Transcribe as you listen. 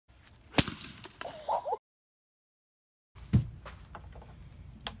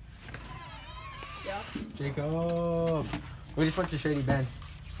Jacob. We just went to Shady Bend.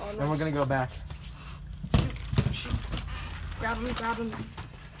 Oh, nice. Then we're gonna go back. Shoot. Grab him.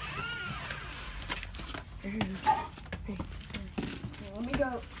 Hey, let me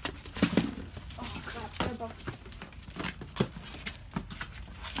go. Oh crap, they're both.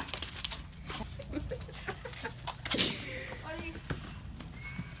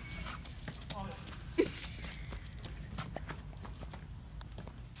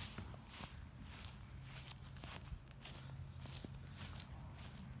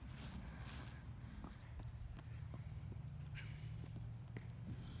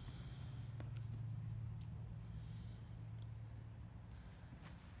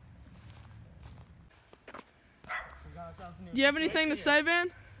 Do you have anything to say,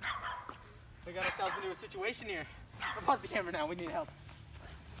 Ben? We got ourselves into a situation here. I'll pause the camera now. We need help.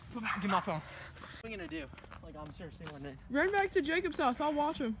 Get my phone. What are we gonna do? Like, I'm seriously wondering. Run back to Jacob's house. I'll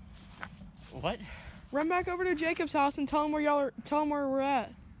watch him. What? Run back over to Jacob's house and tell him where we're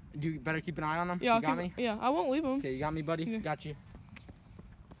at. You better keep an eye on him. Yeah, you got me? Yeah, I won't leave him. Okay, you got me, buddy? Yeah. Got you.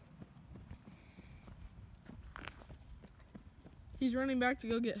 He's running back to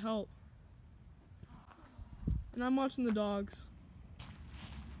go get help. And I'm watching the dogs.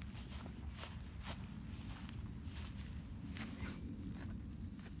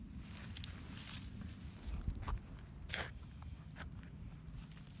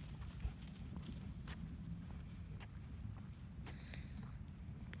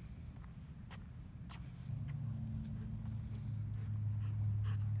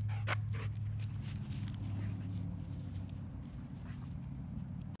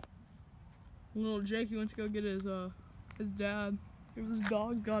 Little Jakey went to go get his dad. His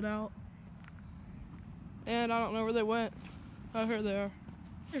dogs got out. And I don't know where they went. Oh, here they are.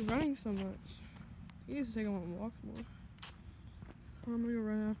 They're running so much. He needs to take him on walks more. I'm gonna go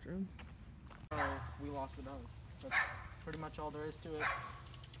run after him. We lost the dog. That's pretty much all there is to it.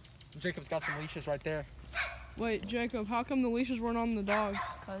 Jacob's got some leashes right there. Wait, Jacob, how come the leashes weren't on the dogs?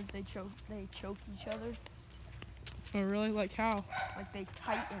 Because they choke each other. Oh, really? Like how? Like they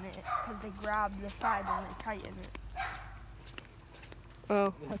tighten it, because they grab the side and they tighten it.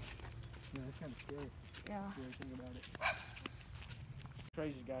 Oh. Yeah, that's kind of scary. Yeah. Scary thing about it.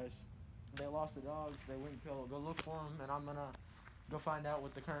 Crazy guys. They lost the dogs. They went and go look for them, and I'm gonna go find out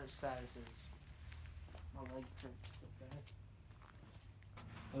what the current status is. My leg hurts so bad.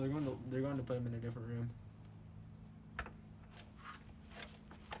 Oh, they're going to put him in a different room.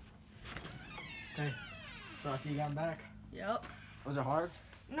 Hey. So I see you got him back. Yep. Was it hard?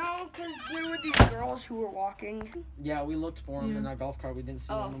 No, because there were these girls who were walking. Yeah, we looked for them in our golf cart. We didn't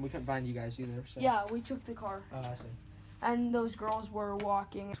see them, and we couldn't find you guys either. So. Yeah, we took the car. Oh, I see. And those girls were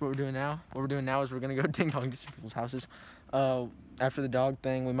walking. That's what we're doing now. What we're doing now is we're going to go ding-dong to people's houses. After the dog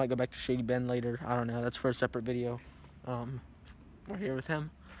thing, we might go back to Shady Bend later. I don't know. That's for a separate video. We're here with him.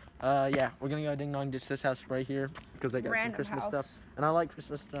 Yeah, we're going to go ding-dong ditch this house right here because they got some Christmas stuff. And I like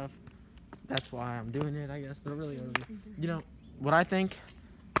Christmas stuff. That's why I'm doing it, I guess. They're really early. You know, what I think,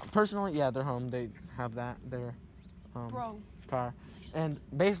 personally, yeah, they're home. They have that, their car. And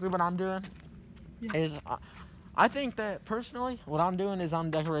basically what I'm doing is, I think that, personally, what I'm doing is I'm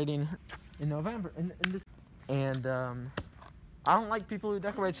decorating in November. And I don't like people who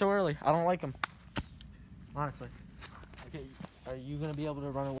decorate so early. I don't like them, honestly. Okay, are you going to be able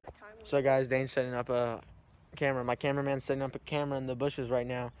to run away? So, guys, Dane's setting up a camera. My cameraman's setting up a camera in the bushes right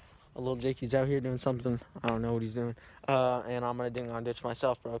now. A little Jakey's out here doing something. I don't know what he's doing. And I'm going to ding-dong ditch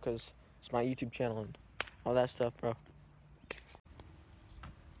myself, bro, because it's my YouTube channel and all that stuff, bro. I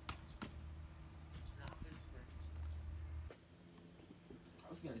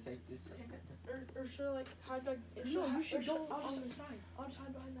was going to take this. Or should I, like, hide back? No, you should go on the side. I'll just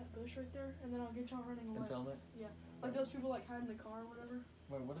hide behind that bush right there, and then I'll get y'all running away. And film it? Yeah. Like those people, like, hide in the car or whatever.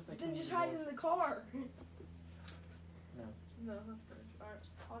 Wait, what if they Then just hide in the car. No, that's good. Alright,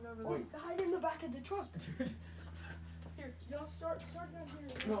 I'll go over there. Hide in the back of the truck. Here, y'all start down here.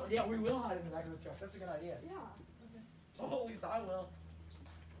 No, yeah, we will hide in the back of the truck. That's a good idea. Yeah. Okay. Oh, at least I will.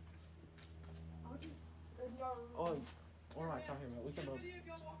 I'll just, Oh, what am I talking about? We can both. video of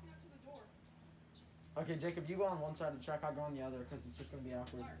y'all walking up to the door. Okay, Jacob, you go on one side of the truck, I'll go on the other, because it's just going to be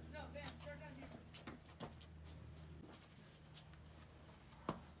awkward. No, Van, start down here.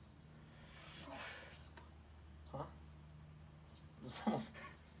 Huh? Someone.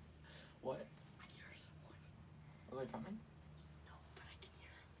 What? I hear someone. Are they coming? No, but I can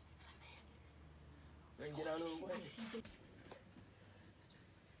hear him. It's a man. Then get out of the way. I see the...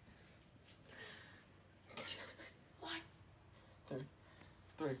 What?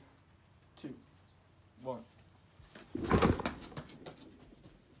 3, 2, 1.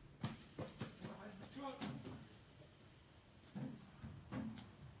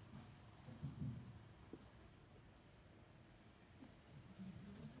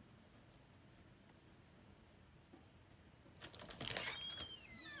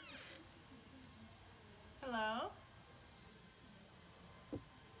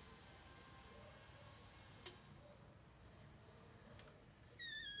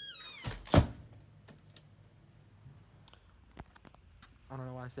 I don't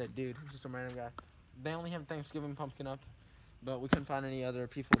know why I said dude. It's just a random guy. They only have Thanksgiving pumpkin up, but we couldn't find any other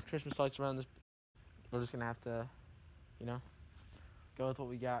people with Christmas lights around this. We're just gonna have to, you know, go with what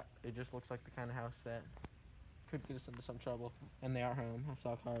we got. It just looks like the kind of house that could get us into some trouble. And they are home. I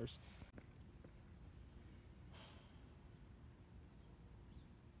saw cars.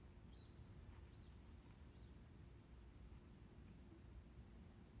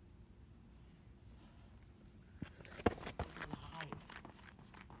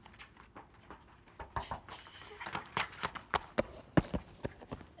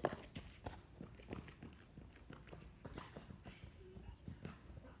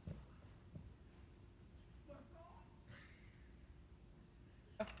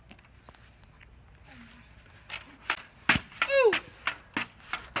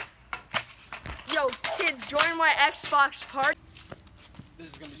 Yo, kids, join my Xbox party.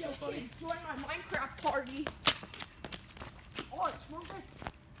 This is gonna be so funny. Kids, join my Minecraft party. Oh, it smells like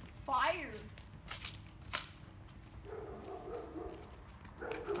fire.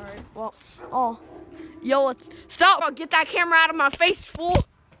 Alright, well, yo, let's stop. Get that camera out of my face, fool.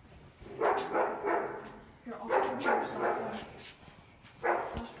 Here, I'll put it here.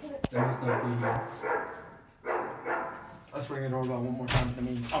 There must not be here. Let's ring the doorbell one more time.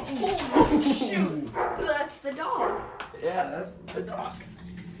 Oh, shoot. That's the dog. Yeah, that's the dog.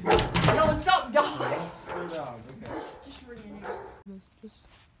 Yo, what's up, dog? That's the dog, okay. Just ring it.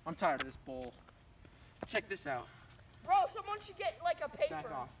 I'm tired of this bowl. Check this out. Bro, someone should get like a paper.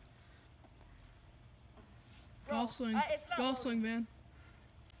 Back off. Bro, Golf swing. it's not Golf swing, man.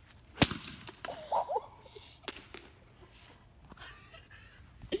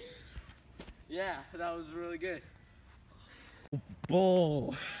 Yeah, that was really good.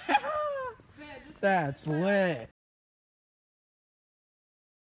 Bull. That's lit.